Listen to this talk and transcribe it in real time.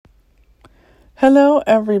Hello,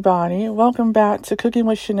 everybody. Welcome back to Cooking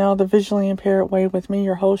with Chanel, the visually impaired way, with me,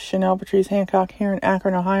 your host, Chanel Patrice Hancock, here in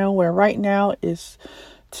Akron, Ohio, where right now is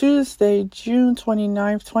Tuesday, June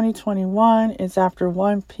 29th, 2021. It's after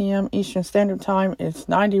 1 p.m. Eastern Standard Time. It's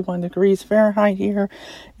 91 degrees Fahrenheit here,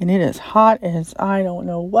 and it is hot as I don't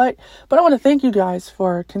know what. But I want to thank you guys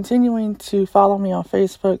for continuing to follow me on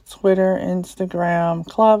Facebook, Twitter, Instagram,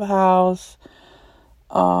 Clubhouse,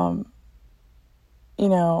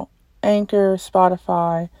 Anchor,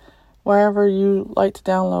 Spotify, wherever you like to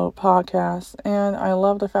download podcasts. And I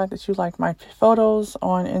love the fact that you like my photos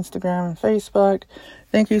on Instagram and Facebook.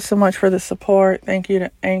 Thank you so much for the support. Thank you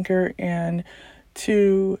to Anchor and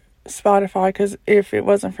to Spotify, because if it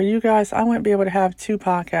wasn't for you guys, I wouldn't be able to have two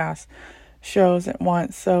podcast shows at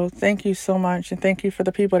once. So thank you so much, and thank you for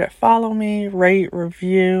the people that follow me, rate,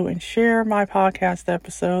 review, and share my podcast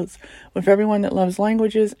episodes with everyone that loves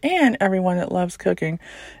languages and everyone that loves cooking.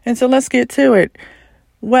 And so let's get to it.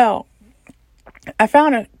 Well, I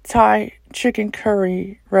found a Thai chicken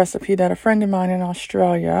curry recipe that a friend of mine in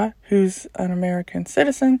Australia, who's an American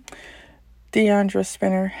citizen, Deandra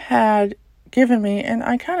Spinner, had given me, and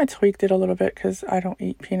I kind of tweaked it a little bit because I don't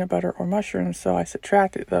eat peanut butter or mushrooms, so I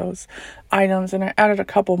subtracted those items and I added a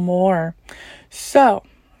couple more. So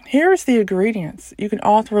here's the ingredients. You can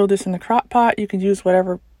all throw this in the crock pot. You can use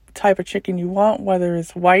whatever type of chicken you want, whether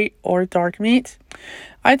it's white or dark meat.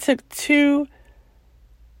 I took 2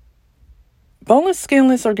 boneless,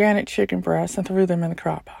 skinless, organic chicken breasts and threw them in the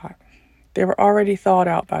crock pot. They were already thawed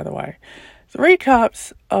out, by the way. 3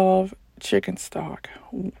 cups of chicken stock,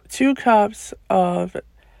 2 cups of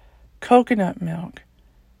coconut milk,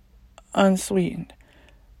 unsweetened,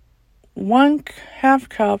 1/2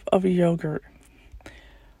 cup of yogurt,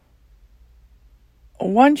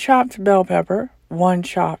 1 chopped bell pepper, 1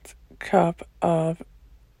 chopped cup of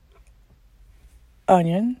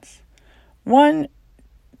onions, 1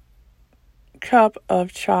 cup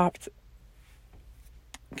of chopped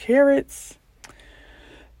carrots,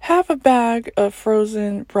 1/2 bag of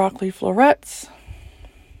frozen broccoli florets,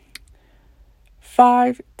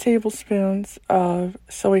 5 tablespoons of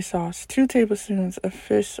soy sauce, 2 tablespoons of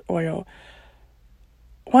fish oil,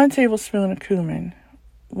 1 tablespoon of cumin,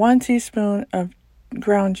 1 teaspoon of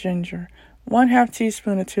ground ginger, 1/2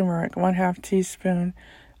 teaspoon of turmeric, 1/2 teaspoon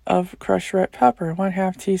of crushed red pepper,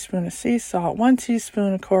 1/2 teaspoon of sea salt, 1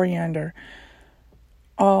 teaspoon of coriander,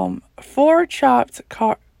 4 chopped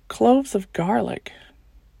cloves of garlic.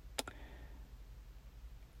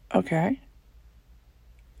 Okay.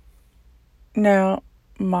 Now,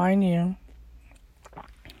 mind you,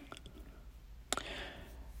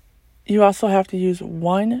 you also have to use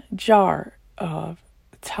 1 jar of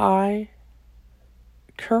Thai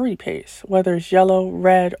curry paste, whether it's yellow,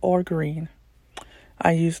 red, or green.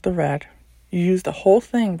 I use the red. You use the whole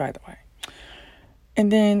thing, by the way.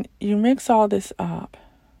 And then you mix all this up.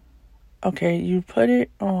 Okay, you put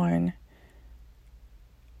it on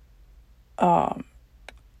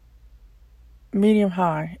medium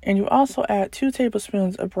high, and you also add 2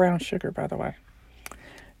 tablespoons of brown sugar, by the way.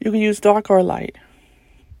 You can use dark or light.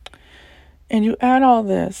 And you add all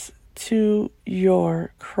this to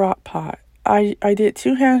your crock pot. I did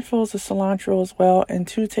 2 handfuls of cilantro as well, and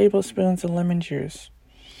 2 tablespoons of lemon juice.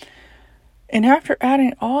 And after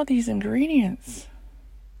adding all these ingredients,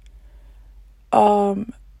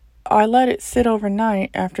 I let it sit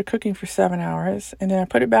overnight after cooking for 7 hours, and then I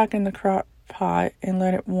put it back in the crock pot and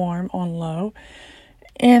let it warm on low.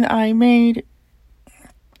 And I made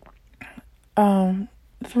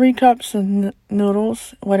 3 cups of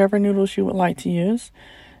noodles, whatever noodles you would like to use.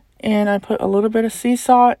 And I put a little bit of sea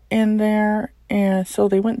salt in there, and so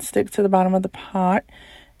they wouldn't stick to the bottom of the pot.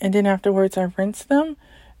 And then afterwards I rinsed them,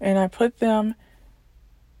 and I put them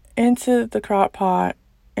into the crock pot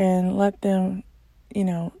and let them,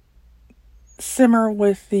 simmer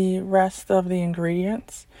with the rest of the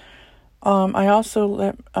ingredients. I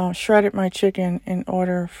also shredded my chicken in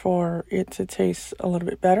order for it to taste a little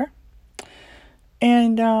bit better.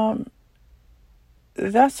 And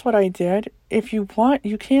that's what I did. If you want,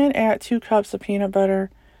 you can add 2 cups of peanut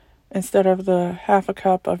butter instead of the 1/2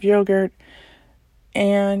 cup of yogurt.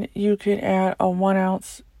 And you could add a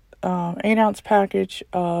 8-ounce package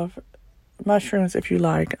of mushrooms if you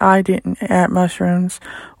like. I didn't add mushrooms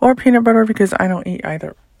or peanut butter because I don't eat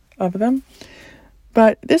either of them.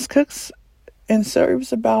 But this cooks and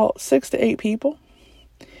serves about 6 to 8 people.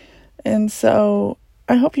 And so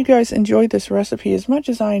I hope you guys enjoyed this recipe as much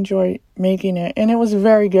as I enjoyed making it. And it was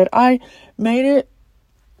very good. I made it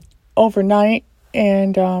overnight,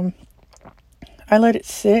 and I let it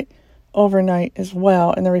sit overnight as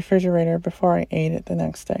well in the refrigerator before I ate it the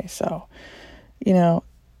next day. So,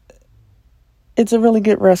 It's a really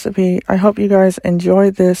good recipe. I hope you guys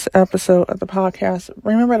enjoyed this episode of the podcast.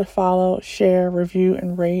 Remember to follow, share, review,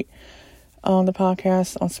 and rate the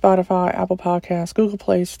podcast on Spotify, Apple Podcasts, Google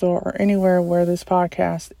Play Store, or anywhere where this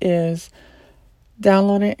podcast is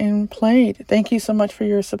downloaded and played. Thank you so much for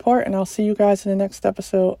your support, and I'll see you guys in the next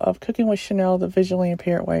episode of Cooking with Chanel, the Visually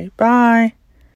Impaired Way. Bye.